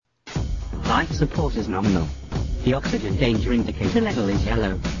Life support is nominal. The oxygen danger indicator level is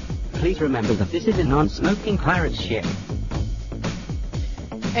yellow. Please remember that this is a non-smoking pirate ship.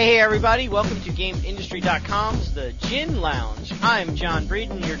 Hey everybody, welcome to GameIndustry.com's The Gin Lounge. I'm John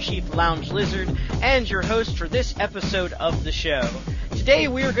Breeden, your chief lounge lizard, and your host for this episode of the show. Today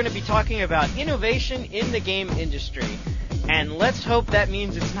we are going to be talking about innovation in the game industry. And let's hope that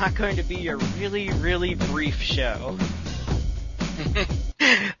means it's not going to be a really, really brief show.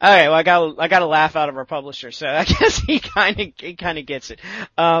 Alright, well I got a laugh out of our publisher, so I guess he kinda gets it.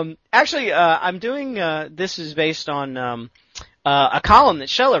 Actually, I'm doing, this is based on, a column that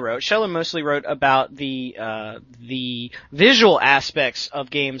Shella wrote. Shella mostly wrote about the visual aspects of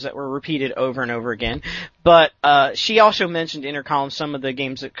games that were repeated over and over again. But, she also mentioned in her column some of the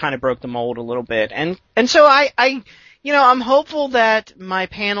games that kind of broke the mold a little bit. And so I'm hopeful that my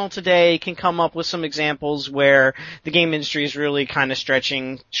panel today can come up with some examples where the game industry is really kind of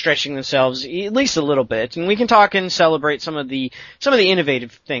stretching themselves at least a little bit, and we can talk and celebrate some of the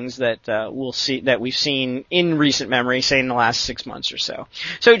innovative things that we've seen in recent memory, say in the last 6 months or so.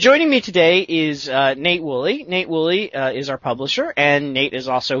 So joining me today is Nate Woolley. Nate Woolley is our publisher, and Nate is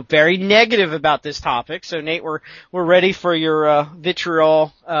also very negative about this topic. So Nate, we're ready for your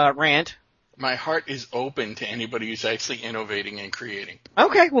vitriol rant. My heart is open to anybody who's actually innovating and creating.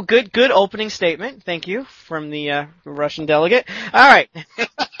 Okay, well, good opening statement. Thank you from the Russian delegate. All right.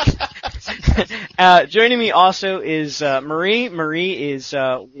 Joining me also is Marie. Marie is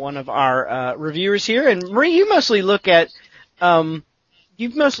one of our reviewers here, and Marie, you mostly look at some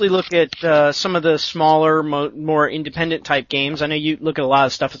of the smaller, more independent type games. I know you look at a lot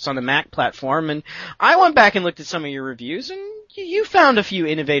of stuff that's on the Mac platform, and I went back and looked at some of your reviews, and you found a few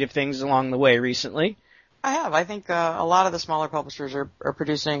innovative things along the way recently. I have. I think a lot of the smaller publishers are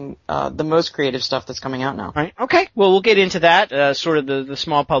producing the most creative stuff that's coming out now. Right. Okay. Well, we'll get into that, sort of the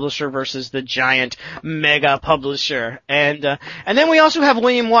small publisher versus the giant mega publisher. And then we also have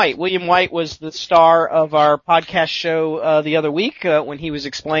William White. William White was the star of our podcast show the other week when he was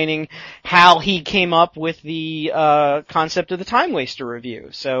explaining how he came up with the concept of the Time Waster review.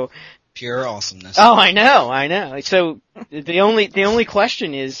 So pure awesomeness. Oh, I know. So the only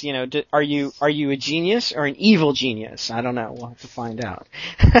question is, are you a genius or an evil genius? I don't know. We'll have to find out.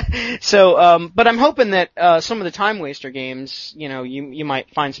 So, but I'm hoping that some of the Time Waster games, you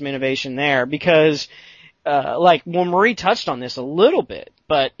might find some innovation there because, Marie touched on this a little bit,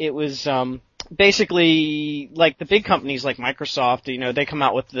 but it was basically, like the big companies like Microsoft, they come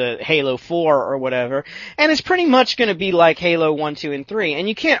out with the Halo 4 or whatever, and it's pretty much going to be like Halo 1, 2, and 3, and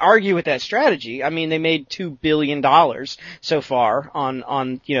you can't argue with that strategy. I mean, they made $2 billion so far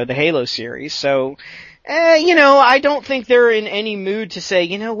on the Halo series, so I don't think they're in any mood to say,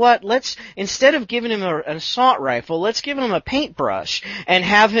 you know what, let's, instead of giving him an assault rifle, let's give him a paintbrush and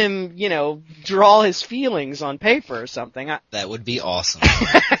have him, draw his feelings on paper or something. That would be awesome.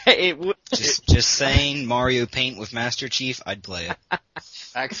 It would. Just saying, Mario Paint with Master Chief, I'd play it.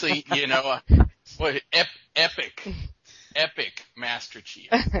 Actually, epic Master Chief.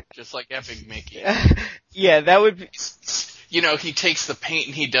 Just like Epic Mickey. Yeah, that would be. He takes the paint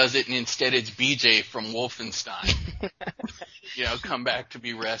and he does it, and instead it's BJ from Wolfenstein. Come back to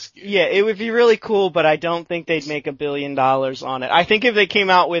be rescued. Yeah, it would be really cool, but I don't think they'd make $1 billion on it. I think if they came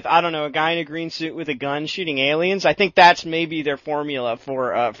out with, I don't know, a guy in a green suit with a gun shooting aliens, I think that's maybe their formula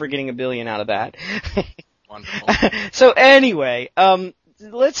for getting $1 billion out of that. Wonderful. So anyway,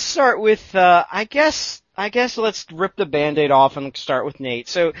 let's start with, I guess let's rip the Band-Aid off and start with Nate.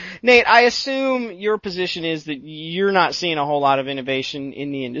 So, Nate, I assume your position is that you're not seeing a whole lot of innovation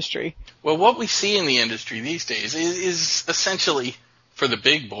in the industry. Well, what we see in the industry these days is essentially, for the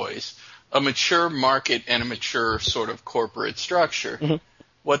big boys, a mature market and a mature sort of corporate structure. Mm-hmm.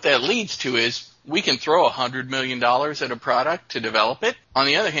 What that leads to is we can throw $100 million at a product to develop it. On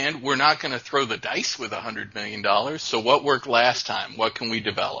the other hand, we're not going to throw the dice with $100 million. So what worked last time? What can we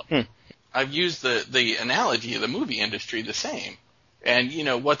develop? I've used the analogy of the movie industry the same. And,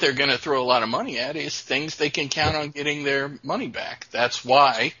 what they're going to throw a lot of money at is things they can count on getting their money back. That's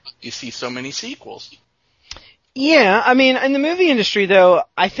why you see so many sequels. Yeah, I mean, in the movie industry, though,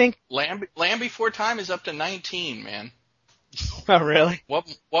 I think Land Before Time is up to 19, man. Oh, really? What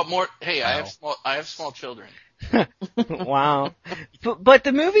more? Hey, wow. I have small children. Wow. But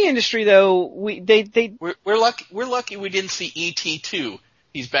the movie industry, though, we're lucky we didn't see E.T. 2.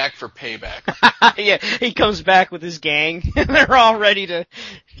 He's back for payback. Yeah, he comes back with his gang, and they're all ready to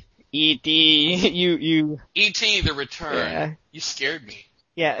E.T. You. E.T. the Return. Yeah. You scared me.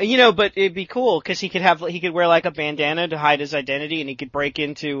 Yeah, but it'd be cool because he could wear like a bandana to hide his identity, and he could break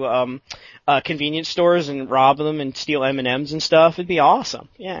into convenience stores and rob them and steal M&Ms and stuff. It'd be awesome.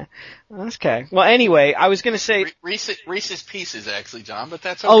 Yeah, okay. Well, anyway, I was gonna say Reese's Pieces, actually, John, but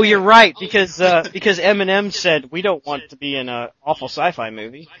that's okay. Oh, you're right because M&M said we don't want to be in an awful sci-fi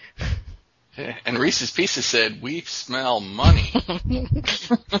movie. And Reese's Pieces said we smell money.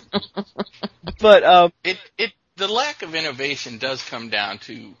 But the lack of innovation does come down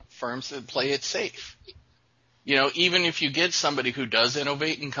to firms that play it safe. Even if you get somebody who does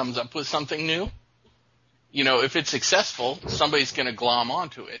innovate and comes up with something new, if it's successful, somebody's going to glom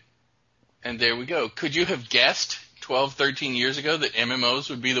onto it. And there we go. Could you have guessed 12, 13 years ago that MMOs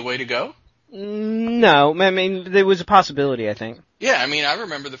would be the way to go? No, I mean, there was a possibility, I think. Yeah, I mean, I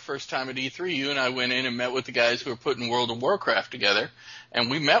remember the first time at E3, you and I went in and met with the guys who were putting World of Warcraft together, and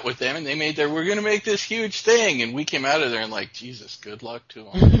we met with them, and they we're going to make this huge thing, and we came out of there and like, Jesus, good luck to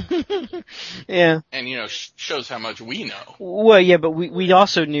them. Yeah. And, shows how much we know. Well, yeah, but we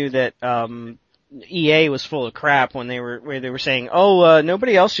also knew that, EA was full of crap when they were saying,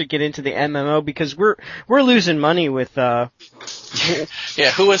 nobody else should get into the MMO because we're losing money with,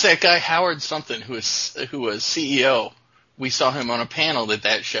 Yeah, who was that guy, Howard something, who was CEO? We saw him on a panel at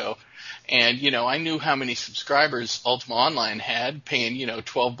that show. And, I knew how many subscribers Ultima Online had, paying, $12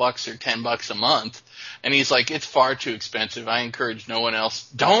 or $10 a month. And he's like, it's far too expensive. I encourage no one else.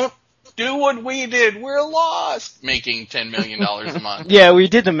 Don't do what we did. We're lost. Making $10 million a month. Yeah, we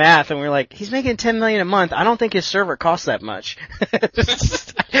did the math and we were like, he's making $10 million a month. I don't think his server costs that much.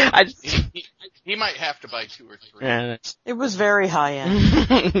 He might have to buy 2 or 3. Yeah. It was very high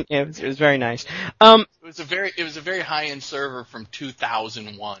end. Yeah, it was very nice. It was a very high end server from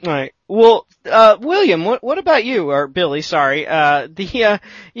 2001. Right. Well, William, what about you, or Billy, sorry,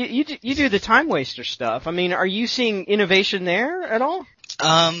 you do the Time Waster stuff. I mean, are you seeing innovation there at all?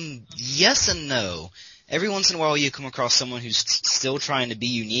 Yes and no. Every once in a while you come across someone who's still trying to be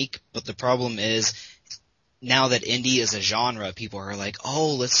unique, but the problem is, now that indie is a genre, people are like,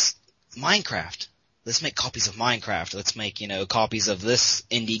 Minecraft. Let's make copies of Minecraft. Let's make, copies of this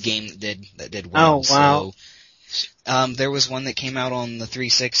indie game that did well. Oh, wow. So, there was one that came out on the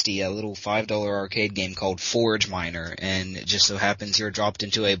 360, a little $5 arcade game called Forge Miner, and it just so happens you're dropped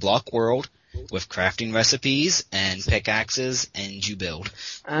into a block world with crafting recipes and pickaxes, and you build.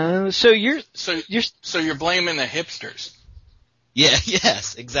 So you're blaming the hipsters. Yeah,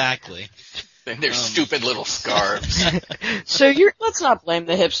 yes, exactly. And their stupid little scarves. Let's not blame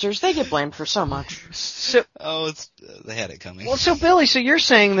the hipsters. They get blamed for so much. They had it coming. Well, so Billy, so you're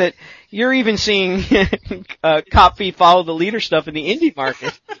saying that you're even seeing copy follow the leader stuff in the indie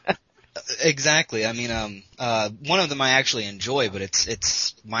market. Exactly. I mean, one of them I actually enjoy, but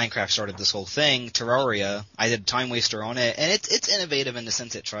it's Minecraft started this whole thing. Terraria, I did Time Waster on it, and it's innovative in the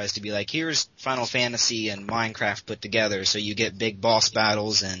sense it tries to be like, here's Final Fantasy and Minecraft put together, so you get big boss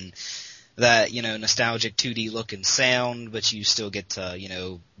battles and that, nostalgic 2D look and sound, but you still get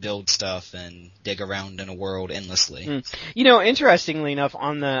to, build stuff and dig around in a world endlessly. Interestingly enough,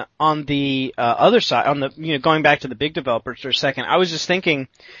 on the other side, going back to the big developers for a second, I was just thinking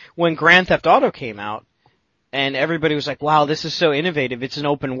when Grand Theft Auto came out, and everybody was like, wow, this is so innovative. It's an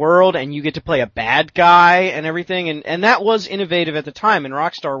open world, and you get to play a bad guy and everything, and that was innovative at the time, and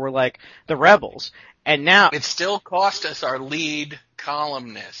Rockstar were like the rebels. And now it still cost us our lead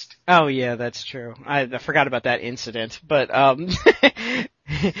columnist. Oh yeah, that's true. I forgot about that incident. But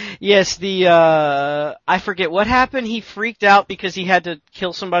yes, I forget what happened. He freaked out because he had to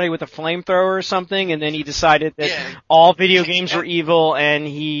kill somebody with a flamethrower or something, and then he decided that all video games were evil, and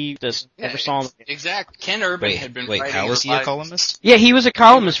he just never saw them. Exactly. Ken Urban had been writing. How was he a columnist? Yeah, he was a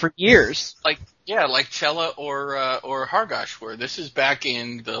columnist for years. Like Cella or Hargosh were. This is back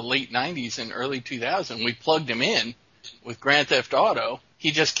in the late 90s and early 2000. We plugged him in with Grand Theft Auto.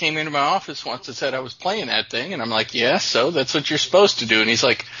 He just came into my office once and said I was playing that thing, and I'm like, yeah, so that's what you're supposed to do. And he's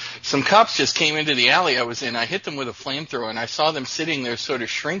like, some cops just came into the alley I was in. I hit them with a flamethrower, and I saw them sitting there sort of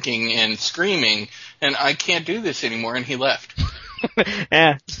shrinking and screaming, and I can't do this anymore, and he left.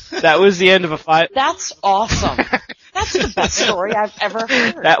 Yeah, that was the end of a 5. That's awesome. That's the best story I've ever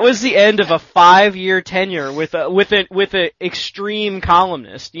heard. That was the end of a 5-year tenure with a extreme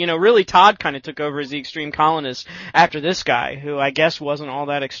columnist. Really Todd kind of took over as the extreme columnist after this guy, who I guess wasn't all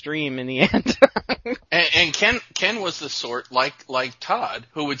that extreme in the end. and Ken was the sort like Todd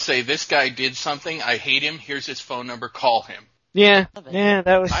who would say, this guy did something, I hate him, here's his phone number, call him. Yeah,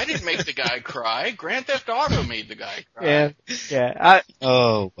 that was. I didn't make the guy cry. Grand Theft Auto made the guy cry. Yeah.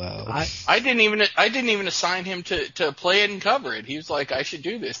 Oh wow. I didn't even assign him to play it and cover it. He was like, I should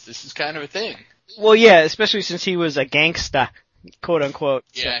do this. This is kind of a thing. Well, yeah, especially since he was a gangsta. quote unquote.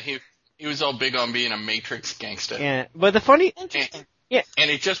 Yeah, he was all big on being a Matrix gangster. Yeah, but the funny, Interesting.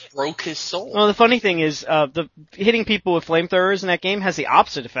 And it just broke his soul. well, the funny thing is, the hitting people with flamethrowers in that game has the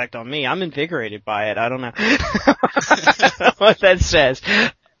opposite effect on me. I'm invigorated by it. I don't know what that says.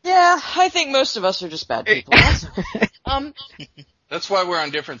 Yeah, I think most of us are just bad people. That's why we're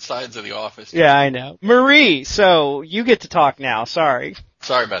on different sides of the office. Yeah, I know. Marie, so you get to talk now. Sorry.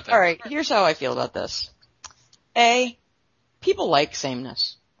 Sorry about that. Alright, here's how I feel about this. A, people like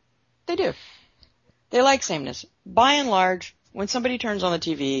sameness. They do. They like sameness. By and large, when somebody turns on the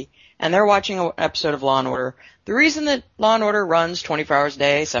TV and they're watching an episode of Law & Order, the reason that Law & Order runs 24 hours a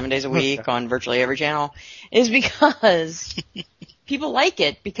day, 7 days a week on virtually every channel is because people like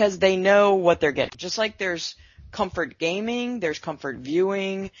it because they know what they're getting. Just like there's comfort gaming, there's comfort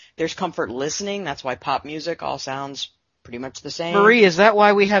viewing, there's comfort listening. That's why pop music all sounds pretty much the same. Marie, is that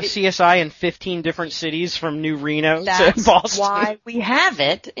why we have CSI in 15 different cities from New Reno to That's Boston? why we have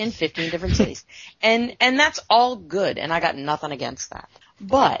it in 15 different cities. And that's all good, and I got nothing against that.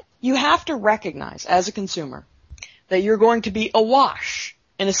 But you have to recognize, as a consumer, that you're going to be awash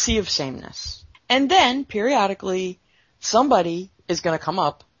in a sea of sameness. And then, periodically, somebody is going to come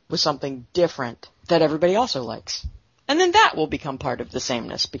up with something different that everybody also likes. And then that will become part of the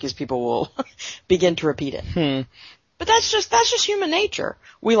sameness, because people will begin to repeat it. But that's just human nature.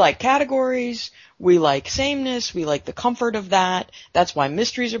 We like categories, we like sameness, we like the comfort of that. That's why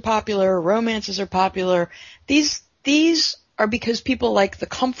mysteries are popular, romances are popular. These are because people like the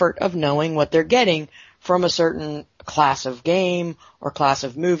comfort of knowing what they're getting from a certain class of game, or class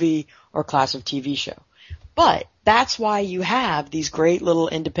of movie, or class of TV show. But that's why you have these great little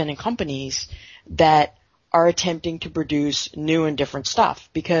independent companies that are attempting to produce new and different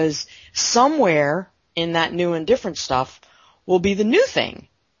stuff, because somewhere in that new and different stuff will be the new thing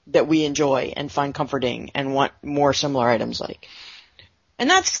that we enjoy and find comforting and want more similar items like. And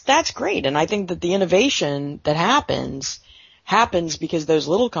that's great. And I think that the innovation that happens because those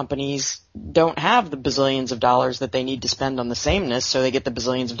little companies don't have the bazillions of dollars that they need to spend on the sameness, so they get the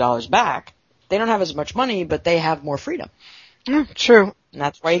bazillions of dollars back. They don't have as much money, but they have more freedom. True. And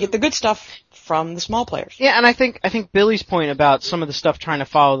that's why you get the good stuff from the small players. Yeah, and I think Billy's point about some of the stuff trying to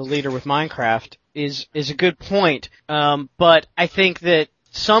follow the leader with Minecraft is a good point. But I think that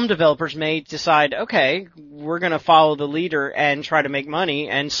some developers may decide, okay, we're going to follow the leader and try to make money,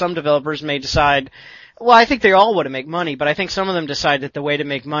 and some developers may decide, well, I think they all want to make money, but I think some of them decide that the way to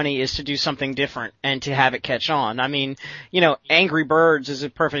make money is to do something different and to have it catch on. I mean, Angry Birds is a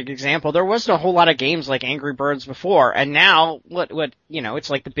perfect example. There wasn't a whole lot of games like Angry Birds before, and now, it's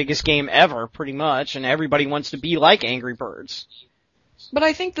like the biggest game ever, pretty much, and everybody wants to be like Angry Birds. But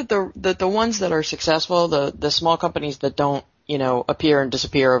I think that the ones that are successful, the small companies that don't, appear and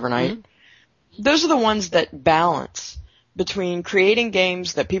disappear overnight, those are the ones that balance between creating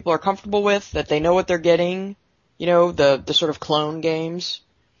games that people are comfortable with, that they know what they're getting, the sort of clone games,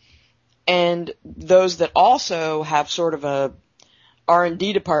 and those that also have sort of a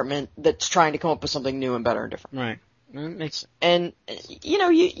R&D department that's trying to come up with something new and better and different. Right. And,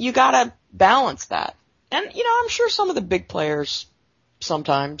 you gotta balance that. And, I'm sure some of the big players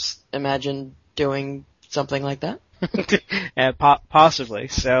sometimes imagine doing something like that. Yeah, possibly.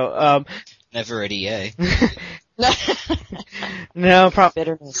 So, Never at EA. No,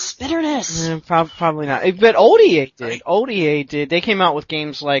 Bitterness. probably not. But old EA did. Old EA did. They came out with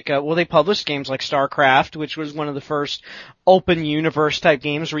games like, they published games like StarCraft, which was one of the first open universe type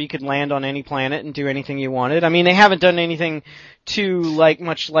games where you could land on any planet and do anything you wanted. I mean, they haven't done anything too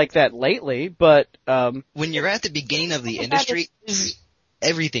much like that lately, but, When you're at the beginning of the industry,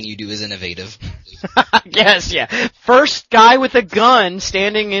 everything you do is innovative. yes, yeah. First guy with a gun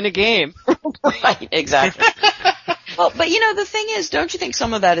standing in a game. Right, exactly. Well, but the thing is, don't you think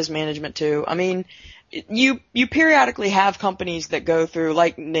some of that is management too? I mean, you periodically have companies that go through,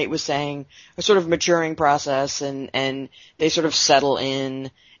 like Nate was saying, a sort of maturing process, and they sort of settle in.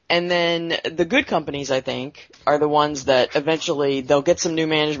 And then the good companies, I think, are the ones that eventually they'll get some new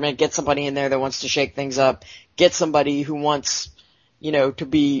management, get somebody in there that wants to shake things up, get somebody who wants, to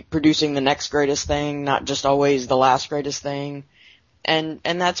be producing the next greatest thing, not just always the last greatest thing. And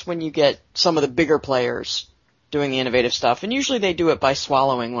that's when you get some of the bigger players doing the innovative stuff, and usually they do it by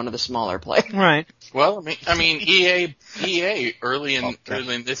swallowing one of the smaller players. Right. Well, I mean, EA early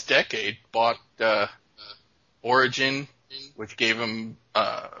in this decade bought Origin, which gave them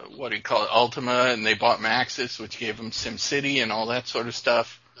Ultima, and they bought Maxis, which gave them SimCity and all that sort of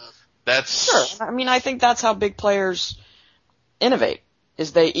stuff. Sure. I mean, I think that's how big players innovate,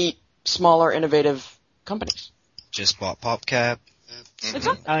 is they eat smaller innovative companies. Just bought PopCap. It's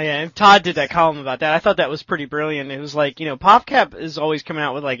not- Oh yeah, Todd did that column about that. I thought that was pretty brilliant. It was like, PopCap is always coming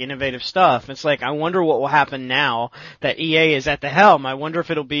out with like innovative stuff. It's like, I wonder what will happen now that EA is at the helm. I wonder if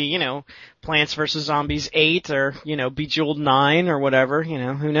it'll be, Plants vs. Zombies 8 or, Bejeweled 9 or whatever,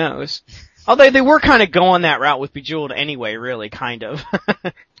 who knows. Although they were kind of going that route with Bejeweled anyway, really, kind of.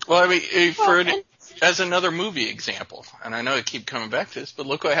 Well, I mean, as another movie example, and I know I keep coming back to this, but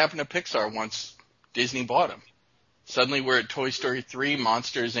look what happened to Pixar once Disney bought them. Suddenly we're at Toy Story 3,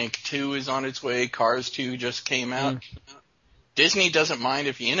 Monsters, Inc. 2 is on its way, Cars 2 just came out. Disney doesn't mind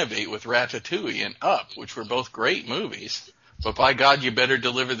if you innovate with Ratatouille and Up, which were both great movies, but by God, you better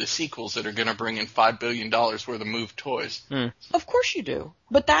deliver the sequels that are going to bring in $5 billion worth of moved toys. Of course you do.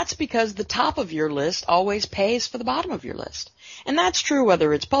 But that's because the top of your list always pays for the bottom of your list. And that's true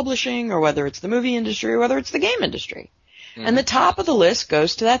whether it's publishing or whether it's the movie industry or whether it's the game industry. And the top of the list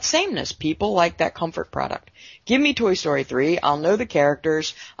goes to that sameness. People like that comfort product. Give me Toy Story 3. I'll know the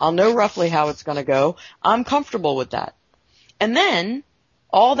characters. I'll know roughly how it's going to go. I'm comfortable with that. And then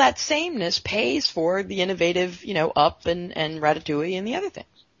all that sameness pays for the innovative, Up and Ratatouille and the other things.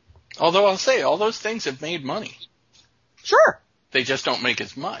 Although I'll say, all those things have made money. Sure. They just don't make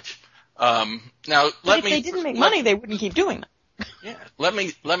as much. But if they didn't make money, they wouldn't keep doing them. Yeah. Let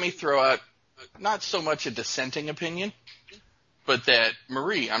me throw out not so much a dissenting opinion, but that,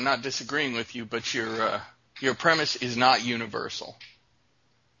 Marie, I'm not disagreeing with you, but your premise is not universal.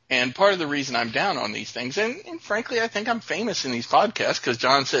 And part of the reason I'm down on these things, and frankly, I think I'm famous in these podcasts because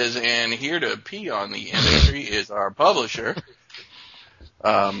John says, and here to pee on the industry is our publisher.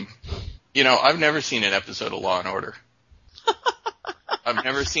 I've never seen an episode of Law and Order. I've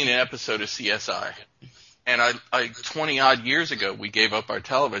never seen an episode of CSI. And I 20 odd years ago, we gave up our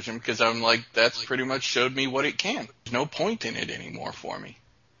television because I'm like, that's pretty much showed me what it can. There's no point in it anymore for me.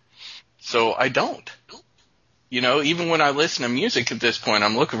 So I don't. Even when I listen to music at this point,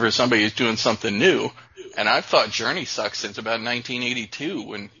 I'm looking for somebody who's doing something new. And I've thought Journey sucks since about 1982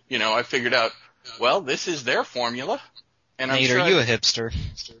 when, I figured out, well, this is their formula. And Nate, are you a hipster?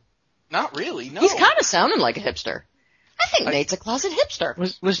 Not really, no. He's kind of sounding like a hipster. I think Nate's a closet hipster.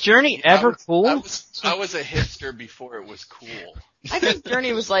 Was Journey ever cool? I was a hipster before it was cool. I think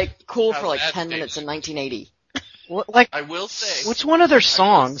Journey was cool for How's that 10 minutes in 1980. I will say. What's one of their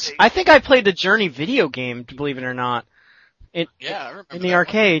songs? I think I played the Journey video game, believe it or not. I remember in the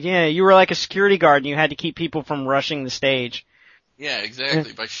arcade, yeah. You were like a security guard and you had to keep people from rushing the stage. Yeah,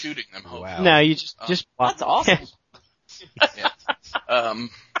 exactly, by shooting them home. Wow. No, you just That's awesome. Yeah.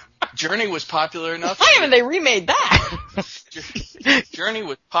 Journey was popular enough. Why haven't they remade that? Journey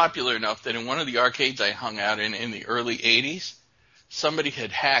was popular enough that in one of the arcades I hung out in the early 80s, somebody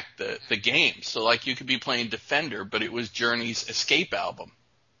had hacked the game. So you could be playing Defender, but it was Journey's Escape album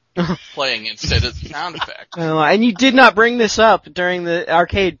playing instead of the sound effect. And you did not bring this up during the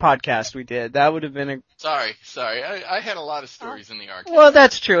arcade podcast we did. That would have been a... Sorry. I had a lot of stories in the arcade. Well,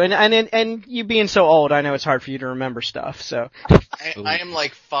 that's true. And you being so old, I know it's hard for you to remember stuff, so... I am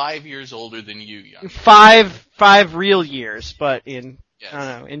 5 years older than you, young. 5 real years, but in... Yes. I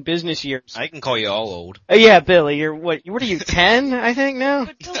don't know, in business years. I can call you all old. Yeah, Billy, you're what are you, 10, I think, now?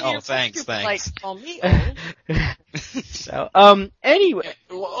 Oh, thanks. Call me old. So, anyway.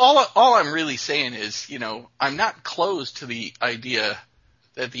 All I'm really saying is, I'm not closed to the idea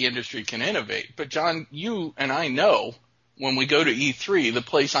that the industry can innovate. But John, you and I know when we go to E3, the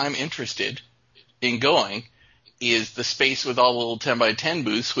place I'm interested in going is the space with all the little 10x10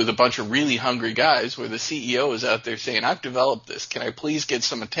 booths with a bunch of really hungry guys where the CEO is out there saying, I've developed this. Can I please get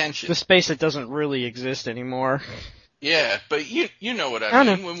some attention? The space that doesn't really exist anymore. Yeah, but you know what I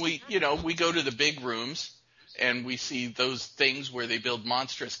mean. When we go to the big rooms and we see those things where they build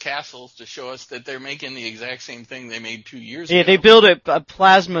monstrous castles to show us that they're making the exact same thing they made 2 years ago. Yeah, they build a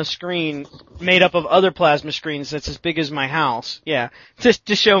plasma screen made up of other plasma screens that's as big as my house. Yeah, just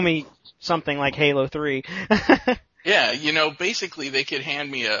to show me something like Halo 3. Yeah, basically they could hand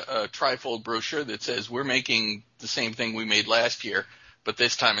me a trifold brochure that says we're making the same thing we made last year, but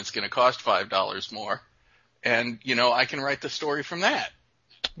this time it's going to cost $5 more. And, I can write the story from that.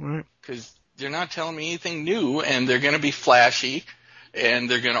 Because they're not telling me anything new, and they're going to be flashy, and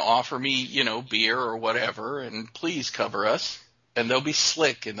they're going to offer me, beer or whatever, and please cover us. And they'll be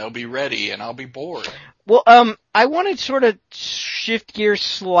slick, and they'll be ready, and I'll be bored. Well, I want to sort of shift gears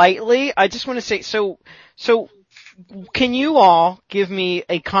slightly. I just want to say, so can you all give me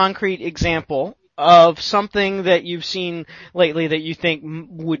a concrete example of something that you've seen lately that you think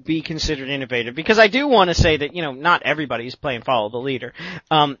would be considered innovative? Because I do want to say that, not everybody's playing follow the leader.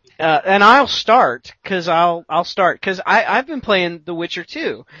 And I'll start, cause I've been playing The Witcher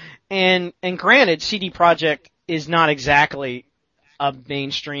 2. And granted, CD Projekt is not exactly a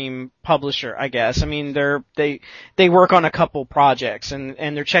mainstream publisher, I guess. I mean, they work on a couple projects and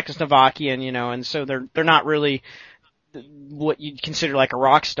they're Czechoslovakian, you know, and so they're not really what you'd consider like a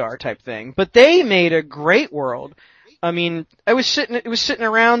rock star type thing. But they made a great world. I mean, I was sitting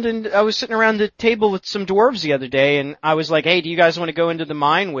around the table with some dwarves the other day, and I was like, hey, do you guys want to go into the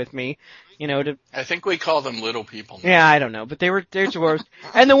mine with me? You know, I think we call them little people now. Yeah, I don't know, but they're dwarves.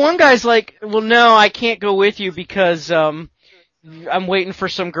 And the one guy's like, well, no, I can't go with you because, I'm waiting for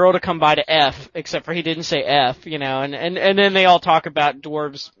some girl to come by to F, except for he didn't say F, you know, and then they all talk about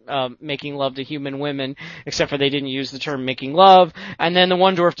dwarves, making love to human women, except for they didn't use the term making love, and then the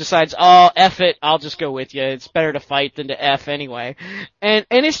one dwarf decides, oh, F it, I'll just go with you, it's better to fight than to F anyway. And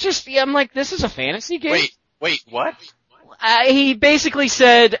it's just, I'm like, this is a fantasy game? Wait, what? He basically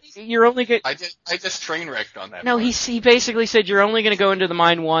said, you're only gonna... I just train wrecked on that. No, part. he basically said, you're only gonna go into the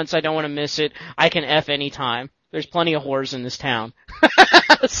mine once, I don't want to miss it, I can F anytime. There's plenty of whores in this town.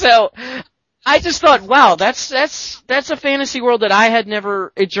 So, I just thought, wow, that's a fantasy world that I had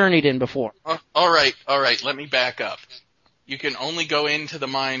never journeyed in before. Alright, let me back up. You can only go into the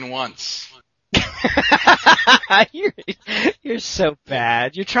mine once. You're so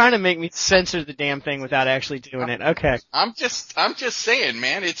bad. You're trying to make me censor the damn thing without actually doing it. Okay. I'm just saying,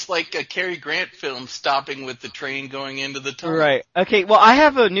 man, it's like a Cary Grant film stopping with the train going into the tunnel. Right. Okay, well I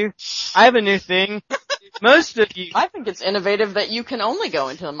have a new thing. Most of you... I think it's innovative that you can only go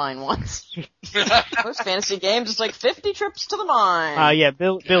into the mine once. Most fantasy games, it's like 50 trips to the mine. Yeah,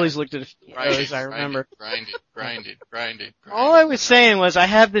 Billy's looked at a few of those, I remember. Grind it. All I was saying was I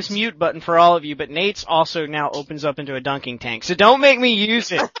have this mute button for all of you, but Nate's also now opens up into a dunking tank, so don't make me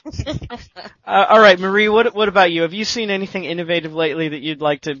use it. Alright, Marie, what about you? Have you seen anything innovative lately that you'd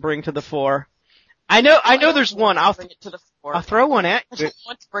like to bring to the fore? I know there's one. I'll throw one at you. I don't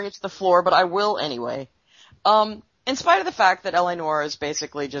want to bring it to the floor, but I will anyway. In spite of the fact that L.A. Noire is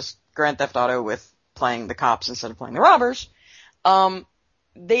basically just Grand Theft Auto with playing the cops instead of playing the robbers,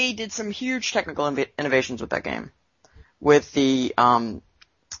 they did some huge technical innovations with that game. With the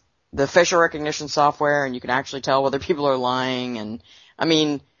facial recognition software, and you can actually tell whether people are lying, and, I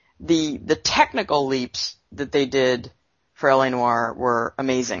mean, the technical leaps that they did for L.A. Noire were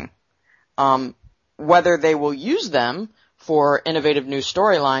amazing. Whether they will use them for innovative new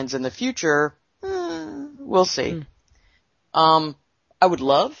storylines in the future, we'll see. I would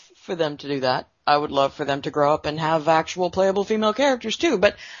love for them to do that. I would love for them to grow up and have actual playable female characters too,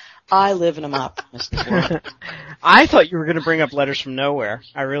 but I live in an optimistic world. I thought you were going to bring up Letters from Nowhere.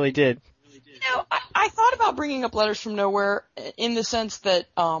 I really did. You know, I thought about bringing up Letters from Nowhere in the sense that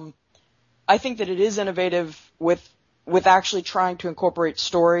I think that it is innovative with actually trying to incorporate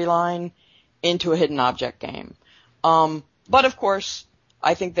storyline into a hidden object game. But of course,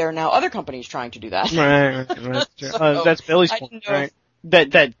 I think there are now other companies trying to do that. Right. So, that's Billy's point, right?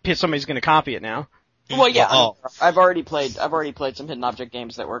 That somebody's going to copy it now. Well, yeah, I've already played some hidden object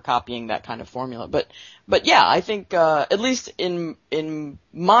games that were copying that kind of formula. But yeah, I think at least in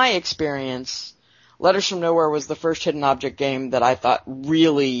my experience, Letters from Nowhere was the first hidden object game that I thought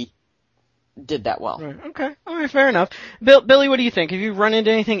really did that well. Right. Okay. All right. Fair enough. Billy, what do you think? Have you run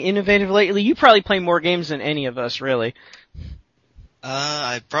into anything innovative lately? You probably play more games than any of us, really.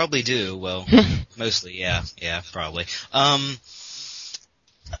 I probably do. Well, mostly, yeah, probably.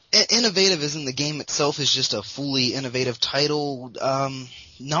 Innovative as in the game itself is just a fully innovative title.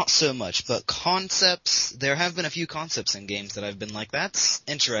 Not so much, but concepts. There have been a few concepts in games that I've been like, that's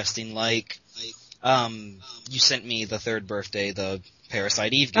interesting. Like, you sent me the third birthday, the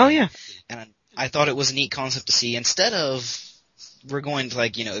Parasite Eve game. Oh yeah. And I thought it was a neat concept to see. Instead of, we're going to,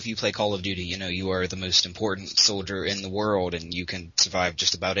 like, you know, if you play Call of Duty, you know, you are the most important soldier in the world and you can survive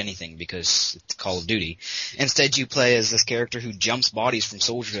just about anything because it's Call of Duty. Instead, you play as this character who jumps bodies from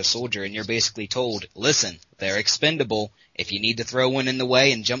soldier to soldier, and you're basically told, listen, they're expendable. If you need to throw one in the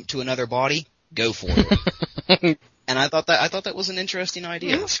way and jump to another body, go for it. And I thought that was an interesting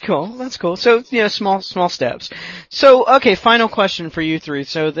idea. That's cool. So, yeah, small steps. So, okay, final question for you three.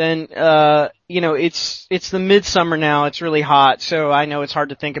 So then, you know, it's the midsummer now. It's really hot. So I know it's hard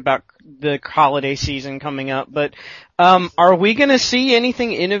to think about the holiday season coming up, but, are we gonna see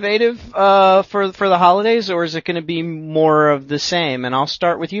anything innovative, for the holidays, or is it gonna be more of the same? And I'll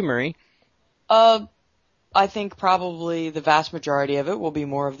start with you, Marie. I think probably the vast majority of it will be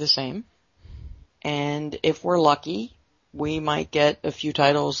more of the same. And if we're lucky, we might get a few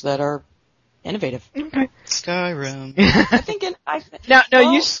titles that are innovative. Okay. Skyrim.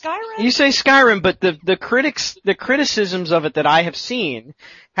 Skyrim. You say Skyrim, but the criticisms of it that I have seen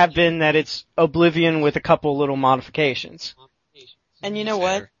have been that it's Oblivion with a couple little modifications. And you know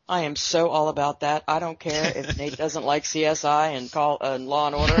what? I am so all about that. I don't care if Nate doesn't like CSI and Law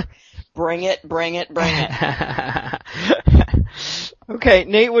and Order. Bring it, bring it, bring it. Okay,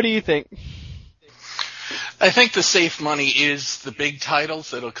 Nate, what do you think? I think the safe money is the big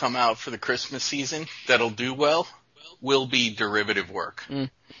titles that'll come out for the Christmas season that'll do well will be derivative work. Mm.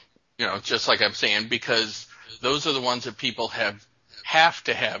 You know, just like I'm saying, because those are the ones that people have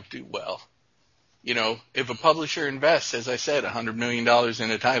to have do well. You know, if a publisher invests, as I said, $100 million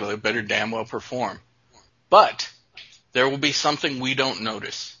in a title, it better damn well perform. But there will be something we don't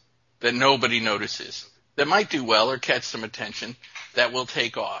notice, that nobody notices, that might do well or catch some attention, that will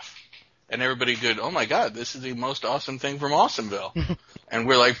take off. And everybody good, oh my God, this is the most awesome thing from Awesomeville. And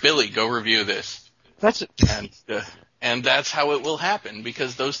we're like, Billy, go review this. And that's how it will happen,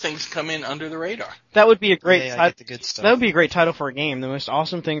 because those things come in under the radar. That would be a great I get the good stuff. That would be a great title for a game, the most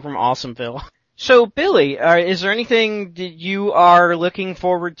awesome thing from Awesomeville. So, Billy, is there anything that you are looking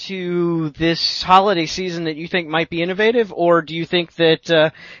forward to this holiday season that you think might be innovative, or do you think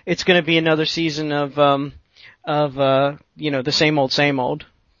that it's going to be another season of the same old?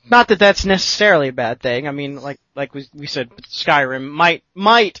 Not that that's necessarily a bad thing. I mean, like we said, Skyrim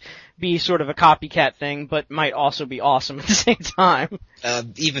might be sort of a copycat thing, but might also be awesome at the same time.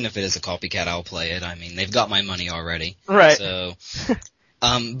 Even if it is a copycat, I'll play it. I mean, they've got my money already. Right. So,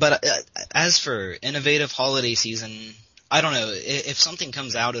 but as for innovative holiday season, I don't know. If something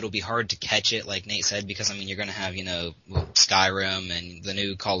comes out, it'll be hard to catch it, like Nate said, because I mean, you're going to have, Skyrim and the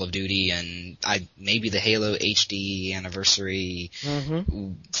new Call of Duty and maybe the Halo HD anniversary.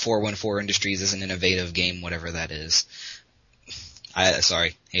 Mm-hmm. 414 Industries is an innovative game, whatever that is.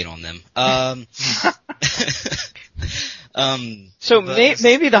 Sorry, hate on them.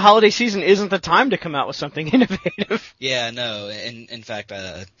 Maybe the holiday season isn't the time to come out with something innovative. Yeah, no. In fact,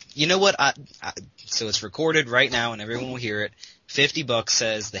 you know what? So it's recorded right now, and everyone will hear it. $50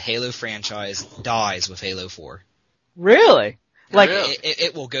 says the Halo franchise dies with Halo 4. Really? Like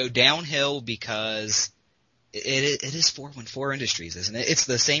it will go downhill because it is 414 Industries, isn't it? It's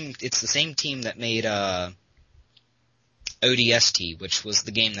the same team that made ODST, which was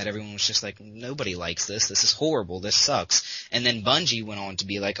the game that everyone was just like, nobody likes this. This is horrible. This sucks. And then Bungie went on to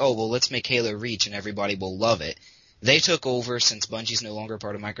be like, oh, well, let's make Halo Reach and everybody will love it. They took over since Bungie's no longer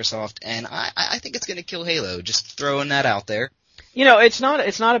part of Microsoft, and I think it's going to kill Halo. Just throwing that out there. It's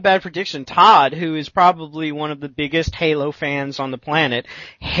not a bad prediction. Todd, who is probably one of the biggest Halo fans on the planet,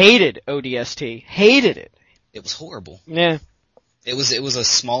 hated ODST. Hated it. It was horrible. Yeah. It was a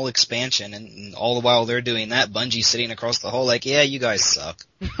small expansion, and all the while they're doing that, Bungie's sitting across the hall like, yeah, you guys suck.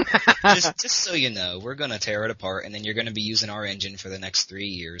 just so you know, we're gonna tear it apart, and then you're gonna be using our engine for the next 3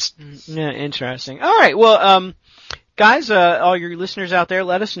 years. Yeah, interesting. Alright, well, guys, all your listeners out there,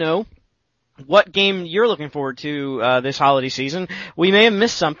 let us know what game you're looking forward to this holiday season. We may have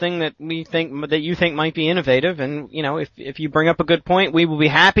missed something that you think might be innovative, and if you bring up a good point, we will be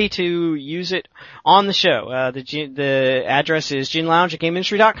happy to use it on the show. The address is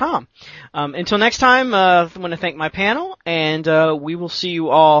ginlounge@GameIndustry.com. Until next time, I want to thank my panel, and we will see you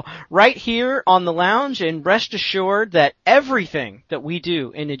all right here on the lounge. And rest assured that everything that we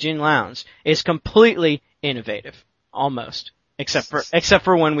do in the Gin Lounge is completely innovative, almost. Except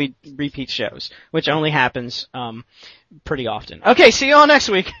for when we repeat shows, which only happens pretty often. Okay, see you all next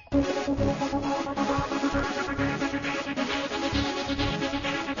week.